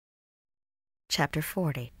chapter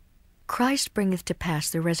 40. Christ bringeth to pass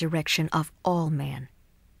the resurrection of all men.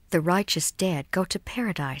 The righteous dead go to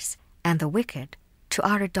paradise, and the wicked to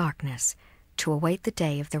outer darkness, to await the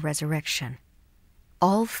day of the resurrection.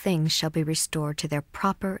 All things shall be restored to their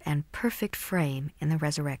proper and perfect frame in the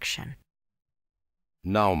resurrection.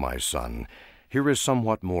 Now, my son, here is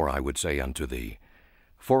somewhat more I would say unto thee.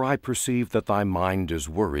 For I perceive that thy mind is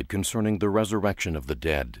worried concerning the resurrection of the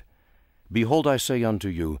dead. Behold, I say unto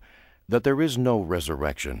you, that there is no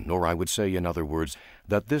resurrection, nor I would say, in other words,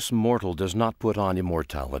 that this mortal does not put on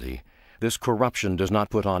immortality, this corruption does not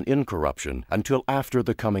put on incorruption, until after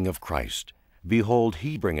the coming of Christ. Behold,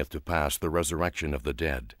 he bringeth to pass the resurrection of the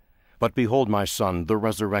dead. But behold, my son, the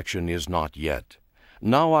resurrection is not yet.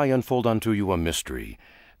 Now I unfold unto you a mystery.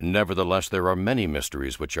 Nevertheless there are many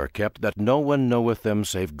mysteries which are kept, that no one knoweth them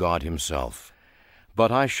save God himself.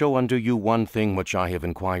 But I show unto you one thing which I have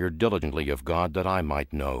inquired diligently of God, that I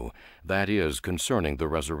might know, that is, concerning the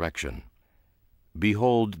resurrection.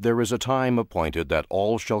 Behold, there is a time appointed that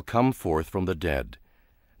all shall come forth from the dead.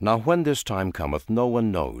 Now when this time cometh, no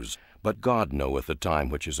one knows, but God knoweth the time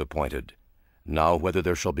which is appointed. Now whether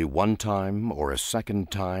there shall be one time, or a second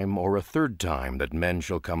time, or a third time, that men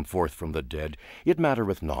shall come forth from the dead, it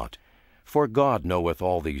mattereth not. For God knoweth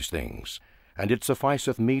all these things. And it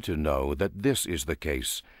sufficeth me to know that this is the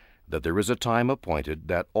case, that there is a time appointed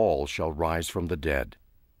that all shall rise from the dead.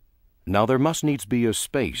 Now there must needs be a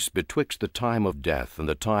space betwixt the time of death and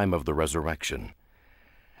the time of the resurrection.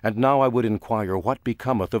 And now I would inquire what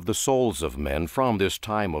becometh of the souls of men from this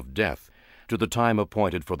time of death to the time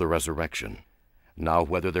appointed for the resurrection. Now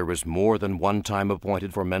whether there is more than one time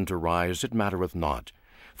appointed for men to rise, it mattereth not.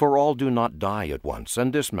 For all do not die at once,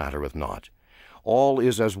 and this mattereth not. All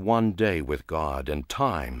is as one day with God, and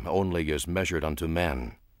time only is measured unto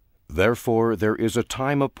men. Therefore there is a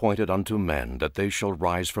time appointed unto men that they shall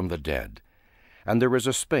rise from the dead. And there is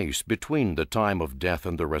a space between the time of death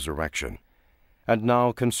and the resurrection. And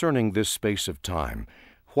now concerning this space of time,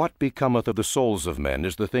 what becometh of the souls of men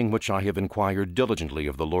is the thing which I have inquired diligently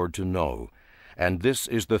of the Lord to know, and this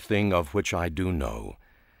is the thing of which I do know.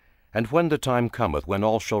 And when the time cometh when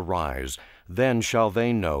all shall rise, then shall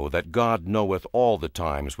they know that God knoweth all the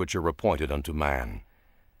times which are appointed unto man.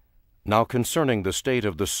 Now concerning the state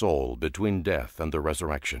of the soul between death and the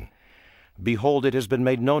resurrection, behold, it has been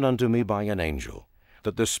made known unto me by an angel,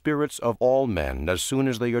 that the spirits of all men, as soon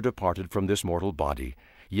as they are departed from this mortal body,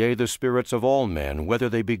 yea, the spirits of all men, whether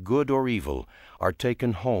they be good or evil, are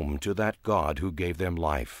taken home to that God who gave them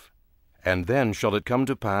life. And then shall it come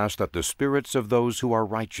to pass that the spirits of those who are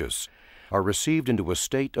righteous are received into a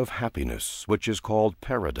state of happiness, which is called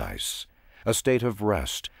paradise, a state of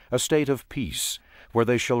rest, a state of peace, where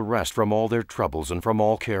they shall rest from all their troubles and from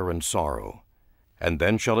all care and sorrow. And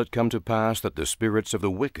then shall it come to pass that the spirits of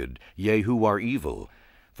the wicked, yea, who are evil,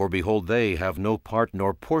 for behold, they have no part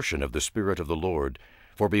nor portion of the Spirit of the Lord,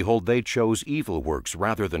 for behold, they chose evil works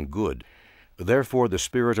rather than good. Therefore the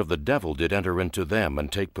spirit of the devil did enter into them,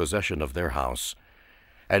 and take possession of their house.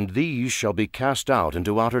 And these shall be cast out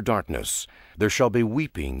into outer darkness. There shall be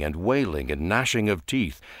weeping and wailing and gnashing of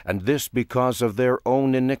teeth, and this because of their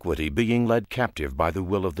own iniquity, being led captive by the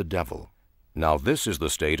will of the devil. Now this is the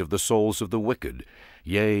state of the souls of the wicked,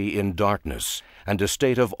 yea, in darkness, and a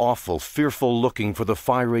state of awful, fearful looking for the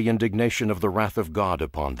fiery indignation of the wrath of God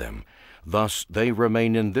upon them. Thus they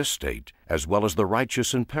remain in this state, as well as the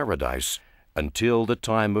righteous in paradise, until the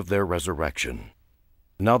time of their resurrection.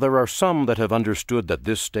 Now there are some that have understood that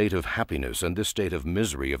this state of happiness and this state of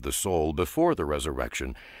misery of the soul before the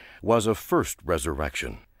resurrection was a first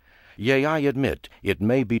resurrection. Yea, I admit, it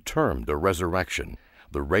may be termed a resurrection,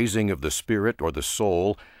 the raising of the spirit or the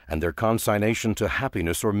soul, and their consignation to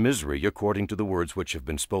happiness or misery according to the words which have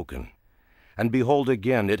been spoken. And behold,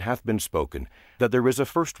 again it hath been spoken, that there is a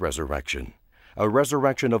first resurrection, a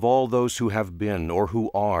resurrection of all those who have been, or who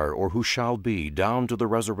are, or who shall be, down to the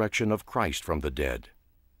resurrection of Christ from the dead.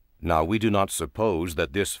 Now we do not suppose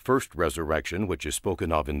that this first resurrection, which is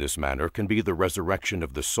spoken of in this manner, can be the resurrection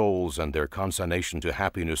of the souls and their consignation to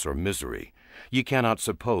happiness or misery. Ye cannot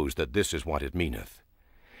suppose that this is what it meaneth.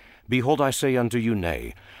 Behold, I say unto you,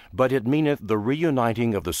 nay, but it meaneth the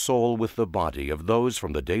reuniting of the soul with the body of those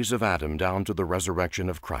from the days of Adam down to the resurrection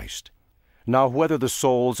of Christ. Now whether the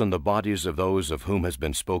souls and the bodies of those of whom has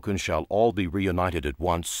been spoken shall all be reunited at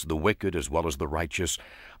once, the wicked as well as the righteous,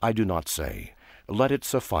 I do not say. Let it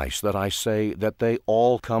suffice that I say that they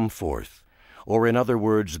all come forth, or in other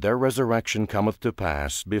words, their resurrection cometh to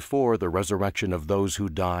pass before the resurrection of those who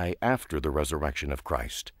die after the resurrection of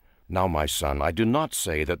Christ. Now, my son, I do not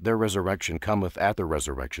say that their resurrection cometh at the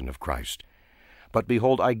resurrection of Christ. But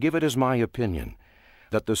behold, I give it as my opinion,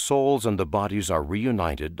 that the souls and the bodies are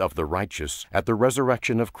reunited of the righteous at the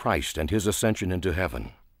resurrection of Christ and his ascension into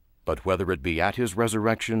heaven. But whether it be at his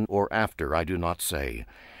resurrection or after, I do not say.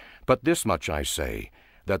 But this much I say,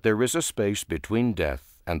 that there is a space between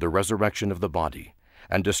death and the resurrection of the body,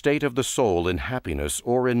 and a state of the soul in happiness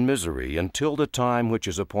or in misery until the time which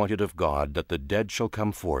is appointed of God that the dead shall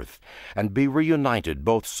come forth, and be reunited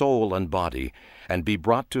both soul and body, and be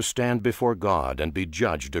brought to stand before God, and be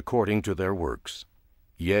judged according to their works.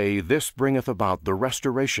 Yea, this bringeth about the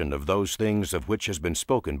restoration of those things of which has been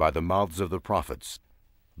spoken by the mouths of the prophets.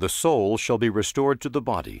 The soul shall be restored to the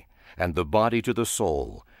body, and the body to the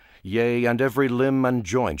soul. Yea, and every limb and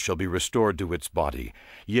joint shall be restored to its body.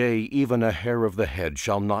 Yea, even a hair of the head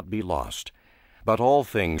shall not be lost. But all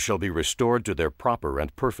things shall be restored to their proper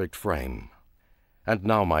and perfect frame. And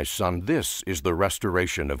now, my son, this is the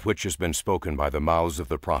restoration of which has been spoken by the mouths of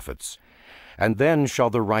the prophets. And then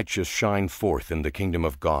shall the righteous shine forth in the kingdom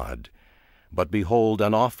of God. But behold,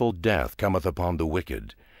 an awful death cometh upon the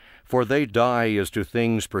wicked. For they die as to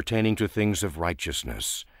things pertaining to things of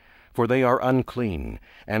righteousness. For they are unclean,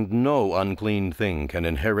 and no unclean thing can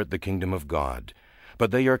inherit the kingdom of God.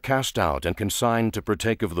 But they are cast out and consigned to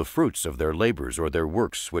partake of the fruits of their labors or their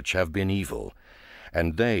works which have been evil.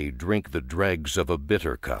 And they drink the dregs of a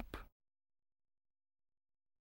bitter cup.